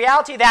gripped with the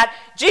reality that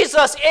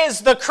Jesus is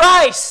the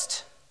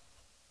Christ.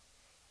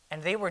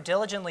 And they were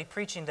diligently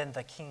preaching then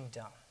the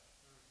kingdom.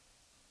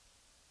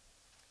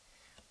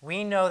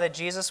 We know that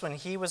Jesus, when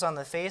he was on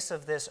the face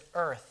of this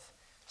earth,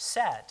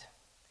 said,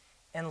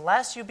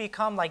 unless you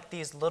become like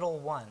these little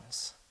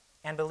ones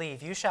and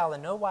believe, you shall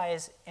in no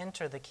wise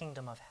enter the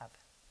kingdom of heaven.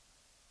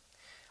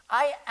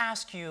 I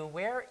ask you,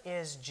 where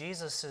is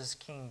Jesus'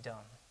 kingdom?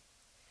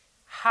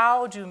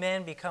 How do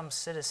men become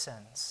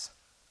citizens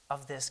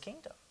of this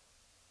kingdom?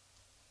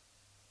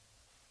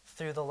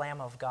 Through the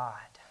Lamb of God.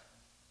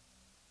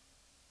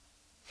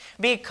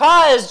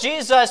 Because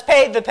Jesus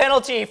paid the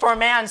penalty for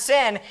man's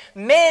sin,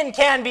 men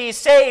can be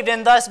saved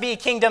and thus be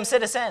kingdom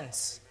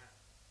citizens.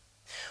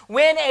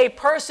 When a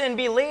person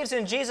believes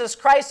in Jesus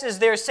Christ as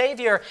their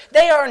Savior,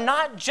 they are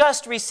not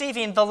just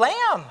receiving the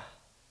Lamb.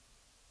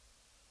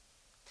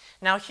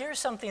 Now, here's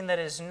something that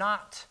is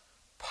not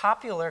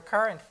popular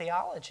current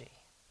theology.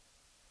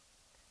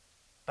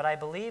 But I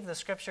believe the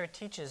Scripture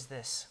teaches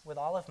this with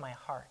all of my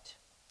heart.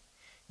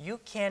 You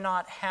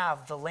cannot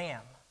have the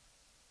Lamb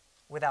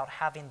without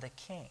having the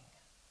King.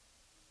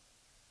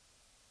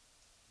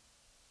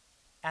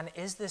 And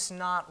is this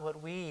not what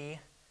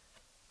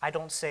I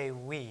don't say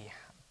we,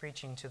 I'm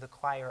preaching to the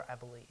choir, I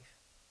believe,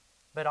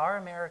 but our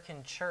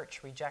American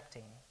church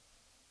rejecting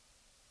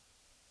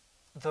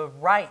the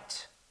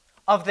right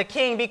of the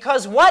king?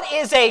 Because what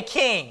is a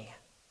king?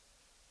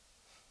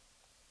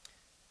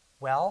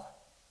 Well,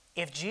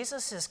 if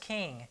Jesus is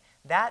king,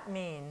 that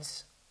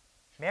means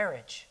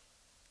marriage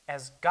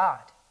as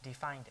God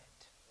defined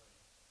it.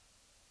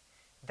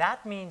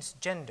 That means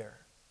gender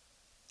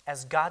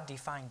as God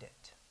defined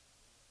it.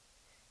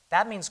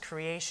 That means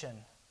creation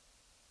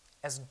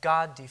as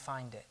God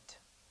defined it.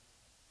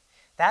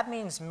 That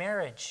means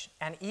marriage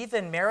and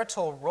even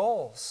marital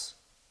roles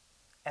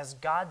as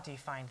God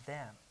defined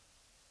them.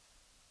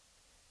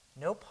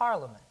 No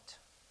parliament,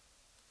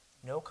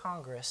 no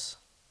Congress,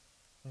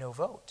 no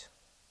vote.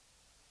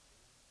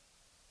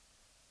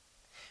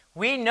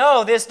 We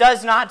know this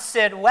does not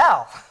sit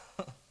well.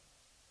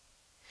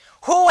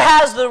 Who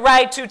has the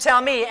right to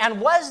tell me?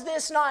 And was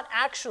this not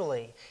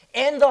actually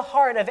in the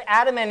heart of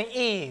Adam and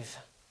Eve?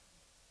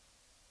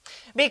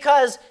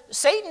 Because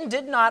Satan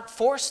did not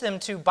force them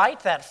to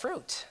bite that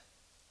fruit.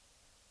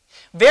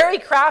 Very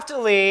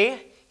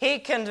craftily, he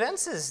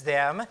convinces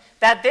them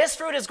that this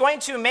fruit is going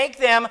to make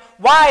them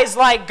wise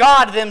like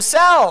God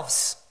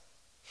themselves.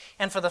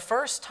 And for the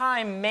first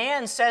time,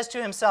 man says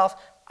to himself,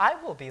 I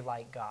will be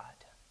like God.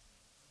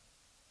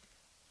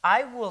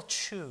 I will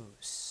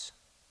choose.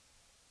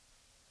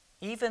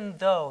 Even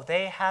though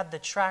they had the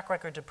track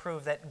record to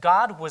prove that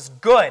God was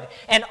good,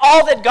 and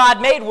all that God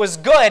made was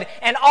good,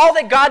 and all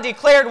that God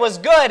declared was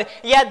good,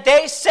 yet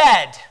they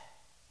said,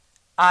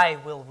 I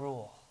will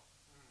rule.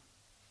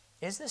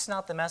 Is this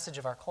not the message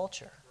of our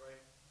culture? Right.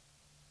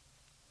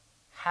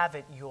 Have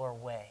it your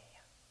way.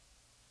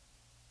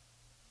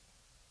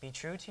 Be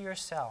true to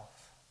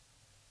yourself.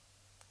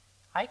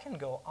 I can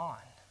go on.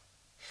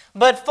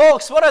 But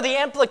folks, what are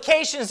the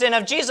implications then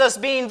of Jesus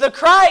being the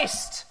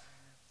Christ?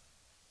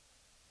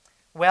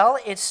 Well,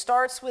 it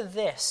starts with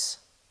this.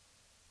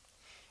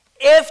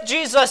 If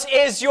Jesus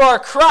is your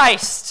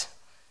Christ,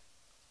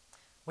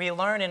 we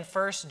learn in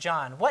 1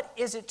 John, what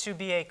is it to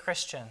be a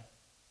Christian?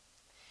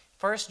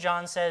 1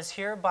 John says,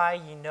 hereby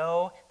ye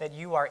know that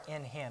you are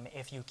in him,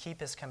 if you keep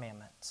his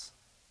commandments.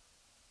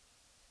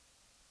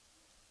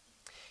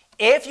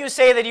 If you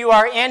say that you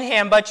are in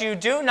him, but you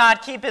do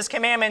not keep his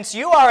commandments,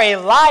 you are a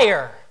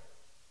liar,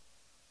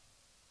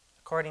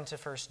 according to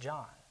 1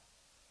 John.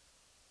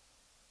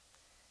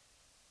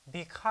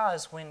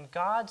 Because when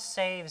God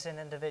saves an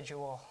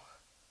individual,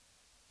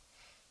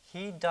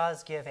 he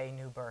does give a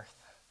new birth.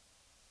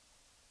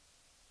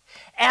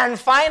 And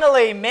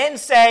finally, men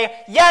say,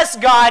 yes,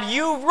 God,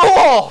 you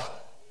rule.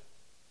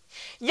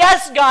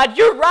 Yes, God,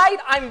 you're right,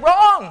 I'm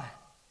wrong.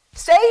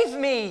 Save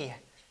me.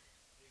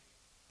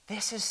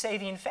 This is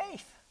saving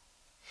faith.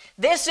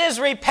 This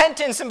is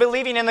repentance and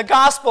believing in the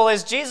gospel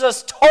as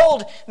Jesus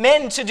told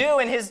men to do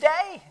in his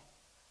day.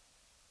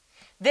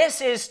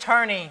 This is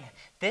turning.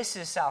 This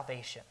is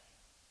salvation.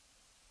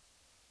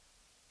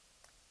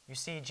 You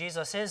see,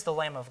 Jesus is the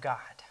Lamb of God,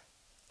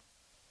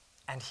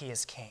 and he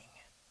is King.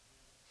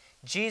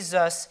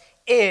 Jesus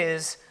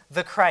is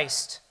the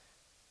Christ.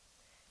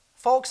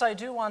 Folks, I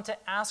do want to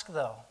ask,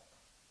 though,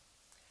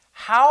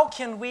 how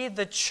can we,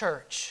 the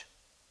church,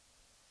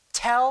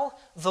 tell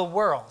the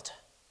world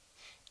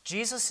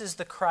Jesus is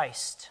the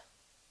Christ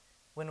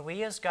when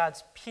we as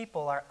God's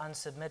people are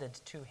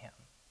unsubmitted to him?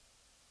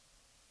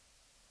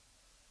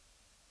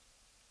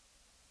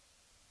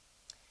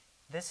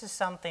 This is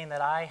something that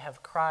I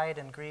have cried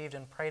and grieved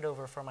and prayed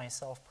over for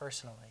myself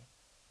personally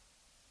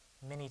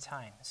many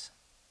times.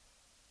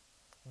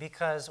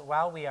 Because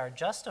while we are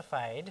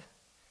justified,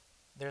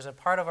 there's a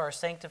part of our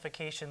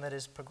sanctification that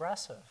is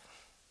progressive.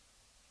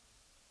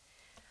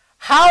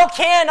 How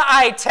can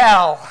I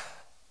tell?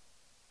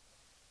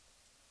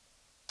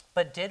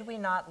 But did we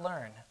not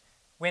learn,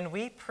 when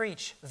we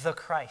preach the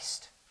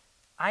Christ,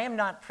 I am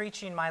not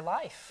preaching my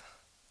life.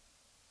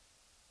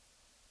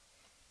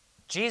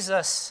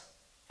 Jesus,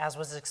 as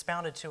was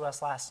expounded to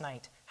us last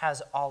night,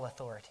 has all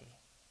authority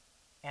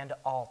and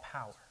all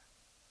power.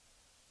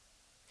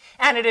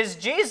 And it is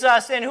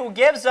Jesus then who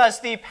gives us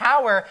the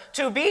power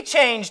to be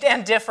changed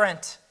and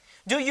different.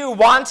 Do you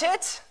want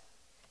it?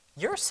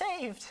 You're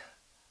saved.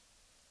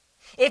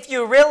 If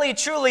you really,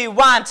 truly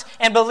want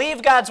and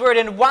believe God's word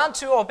and want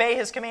to obey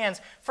his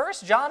commands, 1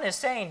 John is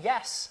saying,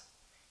 yes,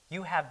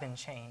 you have been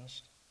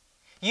changed.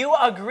 You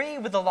agree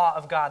with the law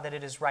of God that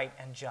it is right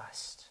and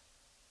just.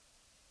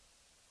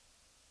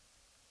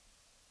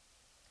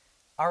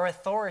 Our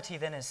authority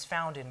then is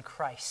found in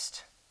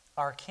Christ,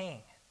 our King,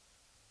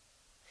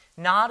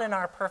 not in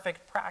our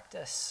perfect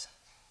practice.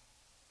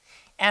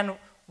 And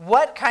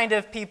what kind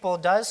of people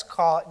does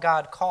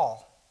God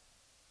call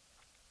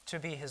to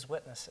be his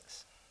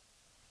witnesses?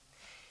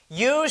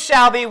 You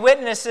shall be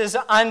witnesses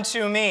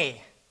unto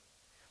me.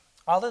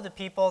 All of the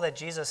people that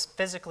Jesus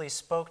physically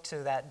spoke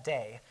to that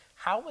day,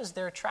 how was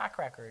their track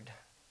record?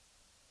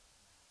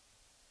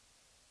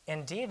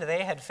 Indeed,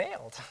 they had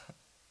failed.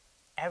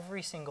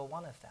 Every single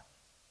one of them.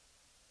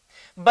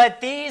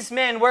 But these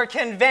men were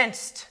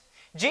convinced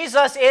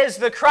Jesus is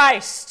the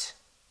Christ.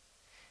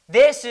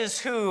 This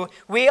is who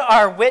we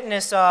are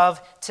witness of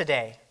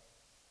today.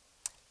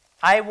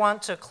 I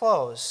want to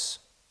close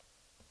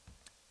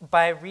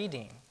by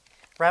reading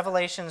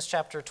Revelations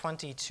chapter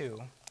 22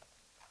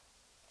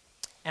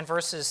 and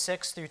verses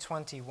 6 through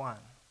 21.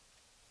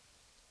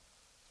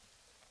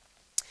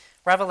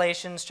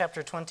 Revelations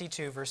chapter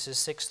 22, verses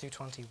 6 through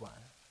 21.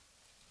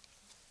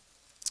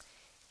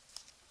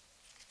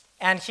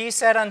 And he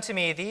said unto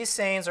me, these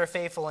sayings are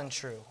faithful and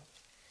true.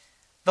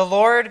 The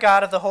Lord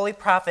God of the holy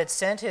prophets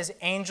sent his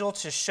angel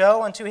to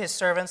show unto his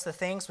servants the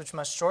things which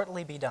must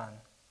shortly be done.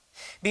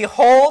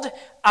 Behold,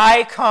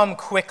 I come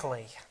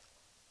quickly.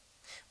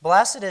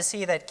 Blessed is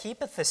he that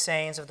keepeth the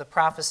sayings of the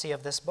prophecy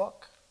of this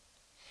book.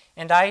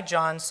 And I,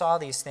 John, saw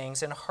these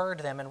things and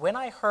heard them. And when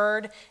I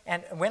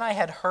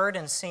had heard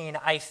and seen,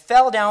 I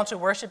fell down to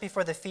worship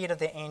before the feet of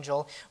the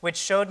angel which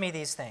showed me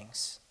these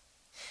things.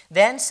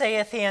 Then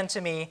saith he unto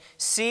me,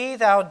 see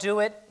thou do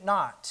it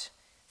not,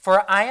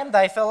 for I am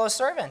thy fellow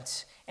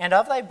servant, and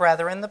of thy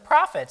brethren the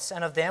prophets,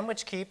 and of them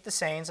which keep the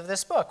sayings of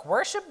this book.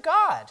 Worship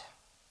God.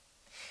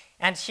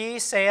 And he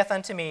saith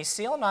unto me,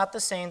 seal not the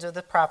sayings of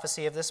the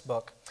prophecy of this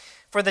book,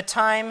 for the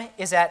time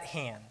is at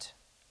hand.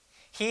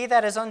 He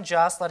that is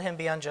unjust, let him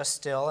be unjust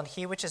still, and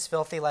he which is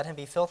filthy, let him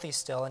be filthy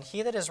still, and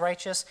he that is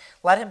righteous,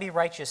 let him be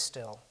righteous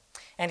still,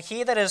 and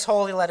he that is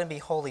holy, let him be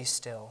holy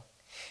still.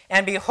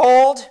 And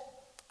behold,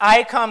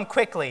 I come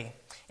quickly,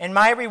 and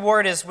my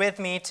reward is with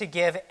me to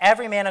give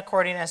every man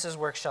according as his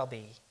work shall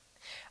be.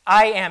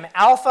 I am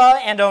Alpha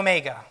and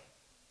Omega,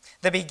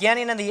 the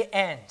beginning and the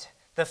end,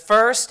 the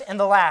first and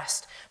the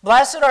last.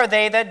 Blessed are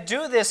they that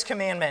do his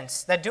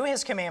commandments,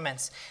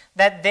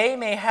 that they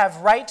may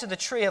have right to the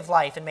tree of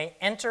life and may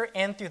enter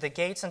in through the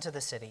gates into the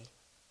city.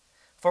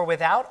 For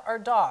without are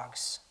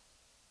dogs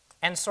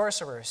and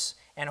sorcerers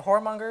and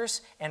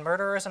whoremongers and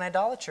murderers and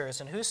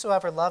idolaters and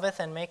whosoever loveth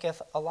and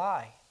maketh a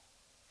lie.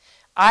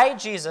 I,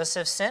 Jesus,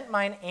 have sent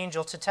mine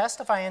angel to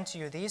testify unto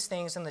you these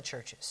things in the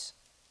churches.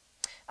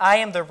 I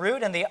am the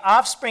root and the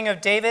offspring of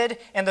David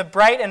and the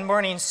bright and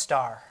morning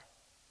star.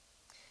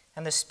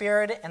 And the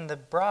Spirit and the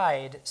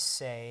bride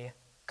say,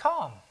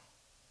 come.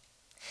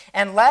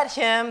 And let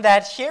him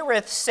that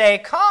heareth say,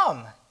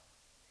 come.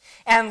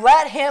 And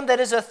let him that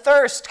is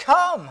athirst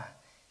come.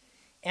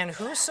 And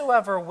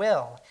whosoever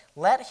will,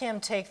 let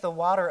him take the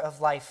water of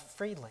life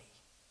freely.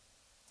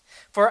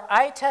 For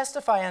I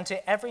testify unto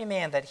every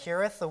man that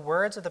heareth the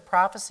words of the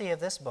prophecy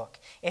of this book,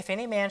 if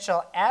any man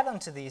shall add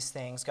unto these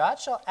things, God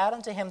shall add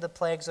unto him the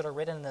plagues that are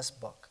written in this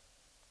book.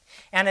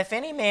 And if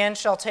any man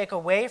shall take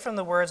away from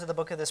the words of the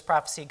book of this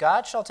prophecy,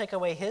 God shall take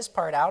away his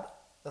part out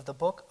of the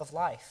book of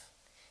life,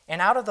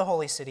 and out of the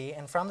holy city,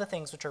 and from the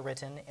things which are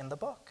written in the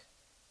book.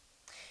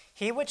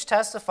 He which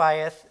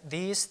testifieth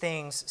these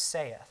things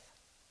saith,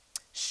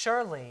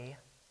 surely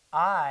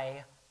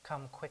I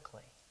come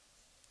quickly.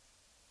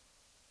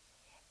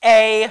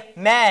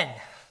 Amen.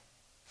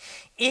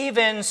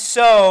 Even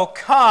so,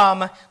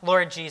 come,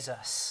 Lord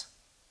Jesus.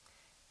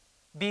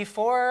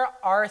 Before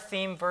our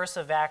theme verse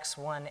of Acts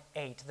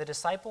 1:8, the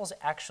disciples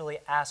actually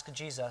asked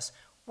Jesus,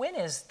 when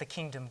is the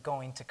kingdom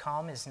going to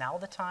come? Is now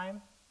the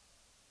time?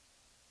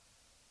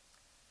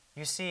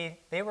 You see,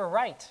 they were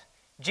right.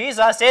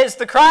 Jesus is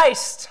the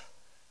Christ.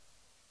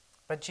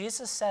 But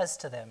Jesus says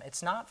to them,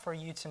 it's not for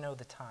you to know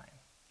the time.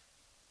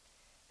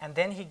 And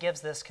then he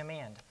gives this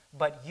command,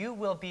 but you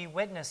will be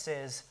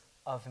witnesses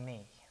of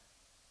me.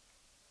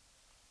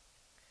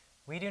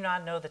 We do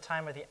not know the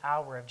time or the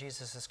hour of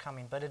Jesus'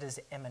 coming, but it is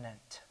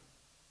imminent.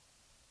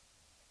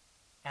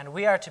 And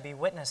we are to be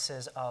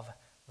witnesses of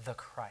the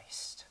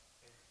Christ.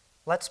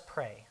 Let's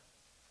pray.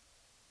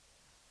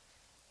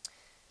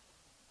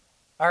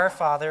 Our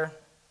Father,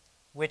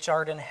 which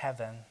art in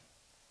heaven,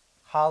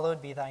 hallowed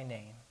be thy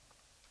name.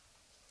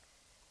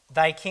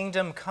 Thy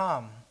kingdom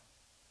come,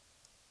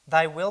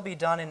 thy will be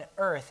done in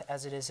earth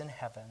as it is in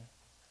heaven.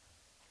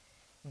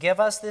 Give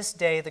us this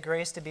day the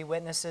grace to be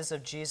witnesses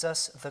of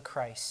Jesus the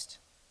Christ.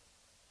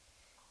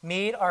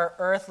 Meet our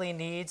earthly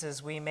needs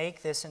as we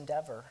make this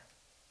endeavor.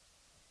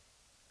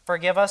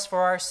 Forgive us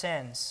for our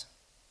sins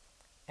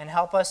and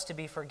help us to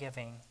be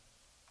forgiving.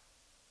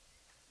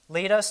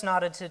 Lead us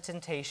not into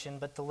temptation,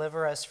 but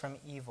deliver us from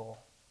evil.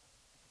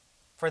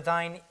 For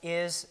thine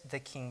is the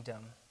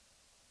kingdom,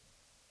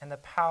 and the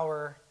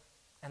power,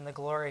 and the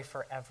glory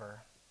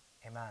forever.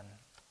 Amen.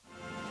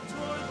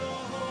 Toward the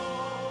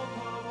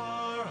hope of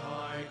our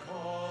high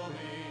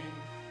calling,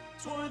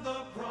 toward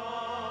the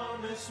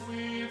promise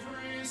we've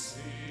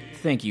received.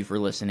 Thank you for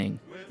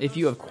listening. If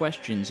you have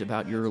questions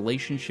about your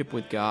relationship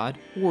with God,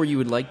 or you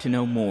would like to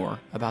know more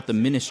about the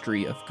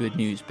ministry of Good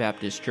News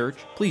Baptist Church,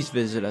 please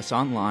visit us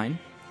online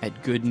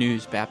at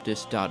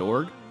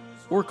goodnewsbaptist.org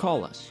or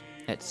call us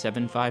at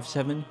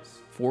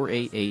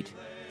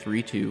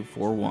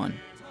 757-488-3241.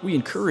 We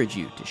encourage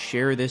you to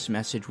share this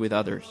message with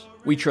others.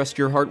 We trust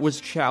your heart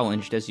was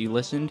challenged as you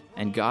listened,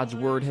 and God's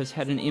Word has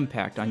had an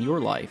impact on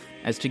your life,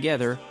 as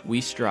together we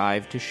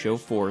strive to show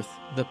forth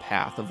the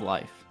path of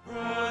life.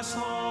 Press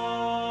on.